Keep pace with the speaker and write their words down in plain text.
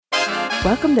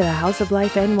Welcome to the House of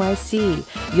Life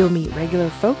NYC. You'll meet regular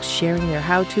folks sharing their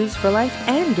how-tos for life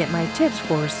and get my tips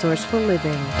for resourceful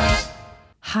living.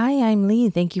 Hi, I'm Lee.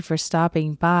 Thank you for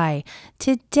stopping by.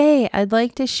 Today, I'd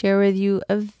like to share with you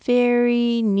a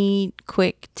very neat,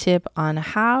 quick tip on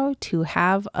how to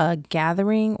have a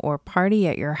gathering or party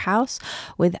at your house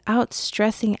without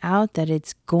stressing out that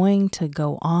it's going to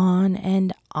go on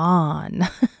and on.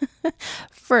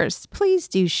 First, please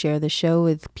do share the show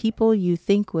with people you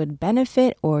think would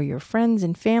benefit or your friends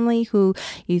and family who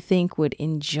you think would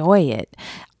enjoy it.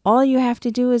 All you have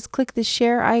to do is click the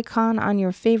share icon on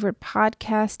your favorite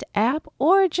podcast app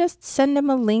or just send them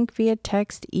a link via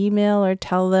text, email, or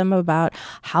tell them about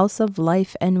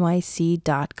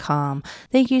houseoflifenyc.com.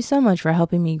 Thank you so much for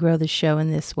helping me grow the show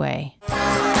in this way.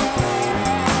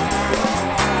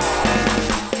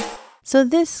 So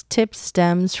this tip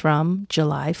stems from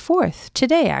July 4th,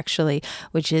 today actually,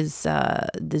 which is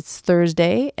this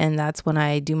Thursday, and that's when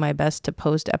I do my best to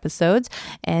post episodes.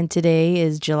 And today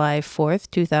is July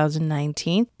 4th,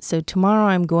 2019. So tomorrow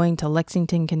I'm going to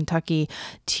Lexington, Kentucky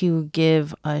to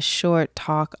give a short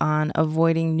talk on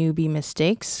avoiding newbie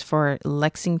mistakes for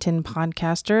Lexington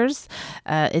podcasters.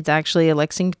 It's actually a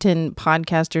Lexington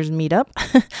podcasters meetup.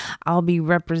 I'll be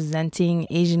representing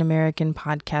Asian American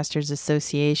Podcasters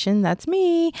Association. That's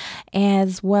me,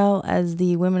 as well as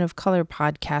the Women of Color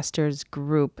Podcasters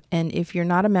group. And if you're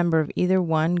not a member of either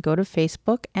one, go to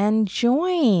Facebook and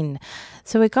join.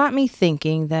 So it got me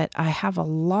thinking that I have a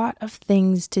lot of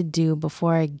things to do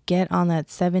before I get on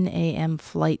that 7 a.m.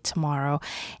 flight tomorrow.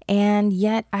 And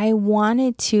yet I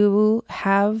wanted to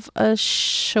have a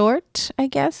short,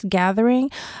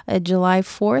 gathering, a July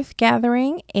 4th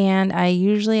gathering. And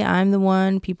I'm the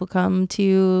one people come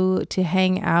to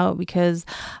hang out because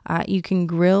you can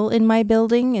grill in my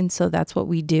building. And so that's what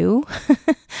we do.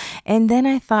 And then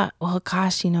I thought, well,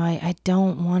 gosh, I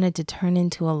don't want it to turn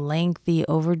into a lengthy,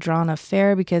 overdrawn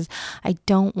affair because I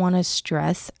don't want to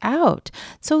stress out.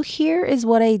 So here is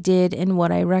what I did and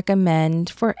what I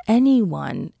recommend for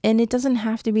anyone. And it doesn't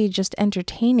have to be just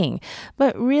entertaining,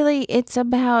 but really it's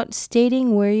about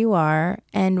stating where you are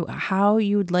and how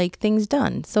you'd like things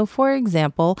done. So for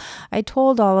example, I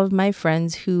told all of my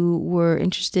friends who were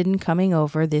interested in coming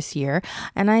over this year,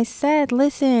 and I said,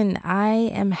 listen, I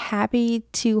am happy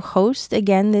to host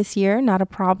again this year, not a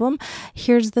problem.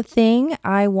 Here's the thing,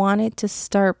 I want it to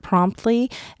start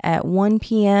promptly at 1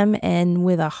 p.m. and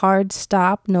with a hard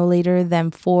stop no later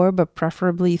than 4, but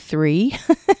preferably 3.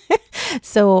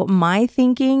 So my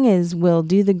thinking is we'll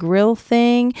do the grill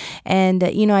thing. And,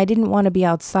 I didn't want to be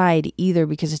outside either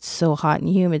because it's so hot and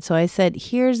humid. So I said,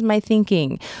 here's my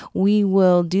thinking. We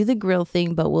will do the grill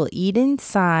thing, but we'll eat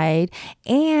inside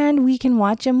and we can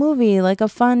watch a movie, like a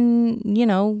fun,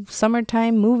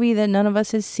 summertime movie that none of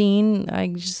us has seen. I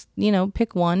just,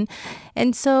 pick one.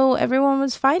 And so everyone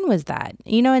was fine with that,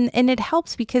 and it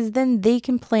helps because then they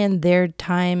can plan their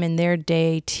time and their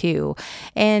day too.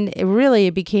 And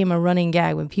it became a running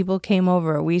gag. When people came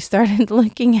over, we started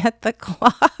looking at the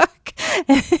clock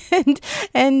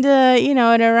and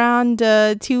at around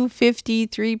 2:50,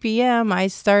 3 p.m., I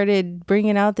started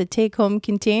bringing out the take-home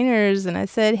containers and I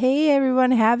said, hey,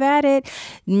 everyone, have at it.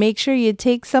 Make sure you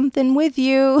take something with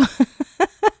you.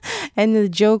 And the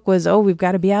joke was, we've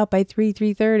got to be out by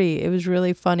 3:30. It was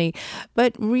really funny.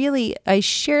 But really, I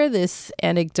share this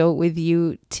anecdote with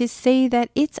you to say that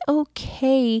it's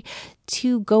okay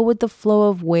to go with the flow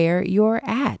of where you're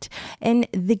at. And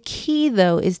the key,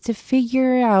 though, is to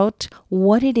figure out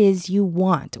what it is you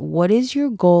want. What is your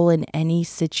goal in any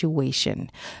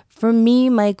situation? For me,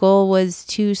 my goal was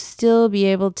to still be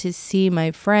able to see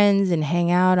my friends and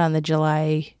hang out on the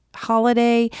July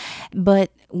holiday,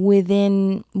 but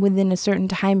within a certain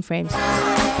time frame.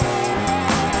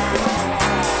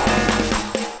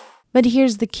 But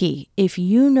here's the key. If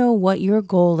you know what your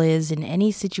goal is in any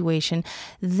situation,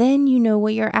 then you know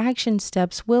what your action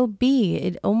steps will be.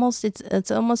 It's almost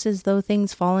as though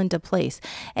things fall into place.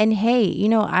 And hey,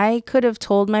 I could have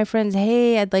told my friends,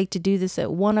 hey, I'd like to do this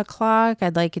at 1 o'clock.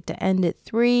 I'd like it to end at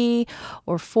 3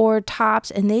 or 4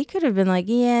 tops. And they could have been like,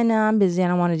 yeah, no, I'm busy. I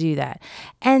don't want to do that.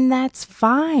 And that's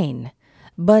fine.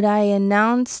 But I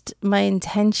announced my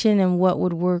intention and what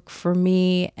would work for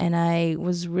me. And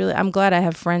I'm glad I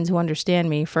have friends who understand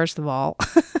me, first of all.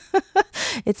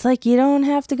 It's like you don't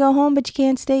have to go home, but you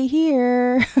can't stay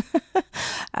here.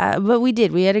 But we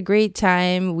did. We had a great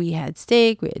time. We had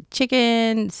steak, we had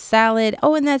chicken, salad.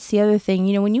 Oh, and that's the other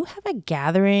thing. When you have a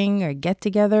gathering or get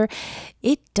together,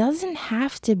 it doesn't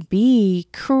have to be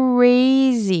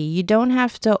crazy. You don't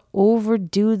have to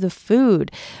overdo the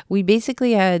food. We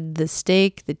basically had the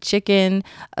steak, the chicken,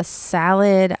 a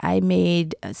salad. I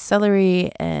made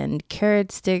celery and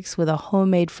carrot sticks with a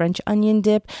homemade French onion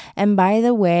dip. And by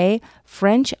the way,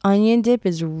 French onion dip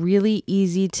is really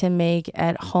easy to make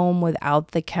at home without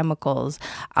the chemicals.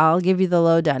 I'll give you the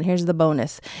lowdown. Here's the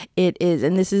bonus. It is,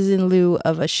 and this is in lieu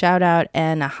of a shout out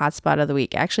and a hotspot of the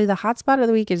week. Actually, the hotspot of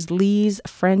the week is Lee's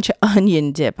French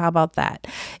onion dip. How about that?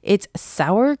 It's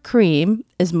sour cream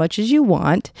as much as you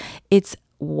want. It's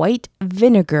white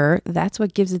vinegar. That's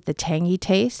what gives it the tangy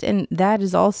taste. And that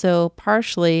is also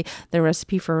partially the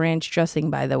recipe for ranch dressing,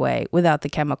 by the way, without the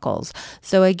chemicals.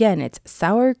 So again, it's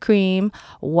sour cream,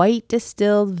 white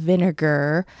distilled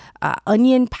vinegar,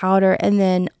 onion powder, and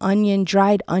then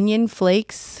dried onion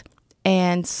flakes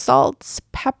and salts,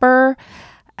 pepper.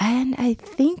 And I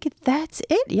think that's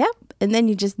it. Yep. And then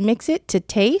you just mix it to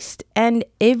taste. And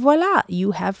et voila,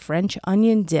 you have French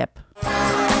onion dip.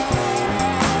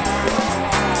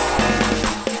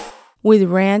 With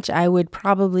ranch, I would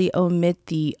probably omit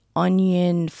the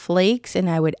onion flakes and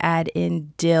I would add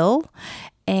in dill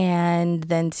and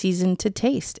then season to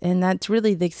taste. And that's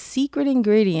really the secret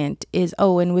ingredient is,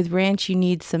 and with ranch, you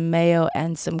need some mayo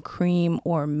and some cream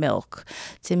or milk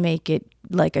to make it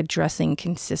like a dressing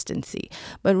consistency.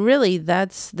 But really,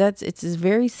 it's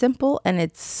very simple and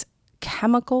it's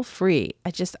chemical free.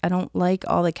 I don't like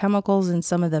all the chemicals in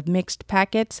some of the mixed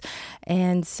packets.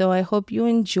 And so I hope you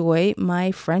enjoy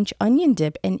my French onion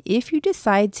dip. And if you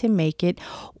decide to make it,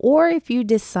 or if you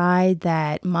decide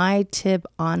that my tip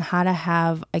on how to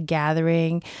have a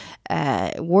gathering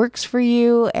works for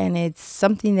you and it's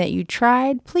something that you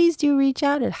tried, please do reach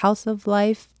out at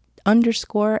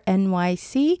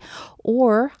houseoflife_NYC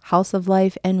or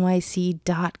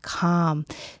houseoflifenyc.com.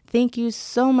 Thank you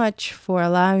so much for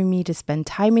allowing me to spend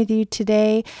time with you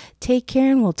today. Take care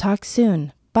and we'll talk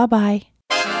soon. Bye-bye.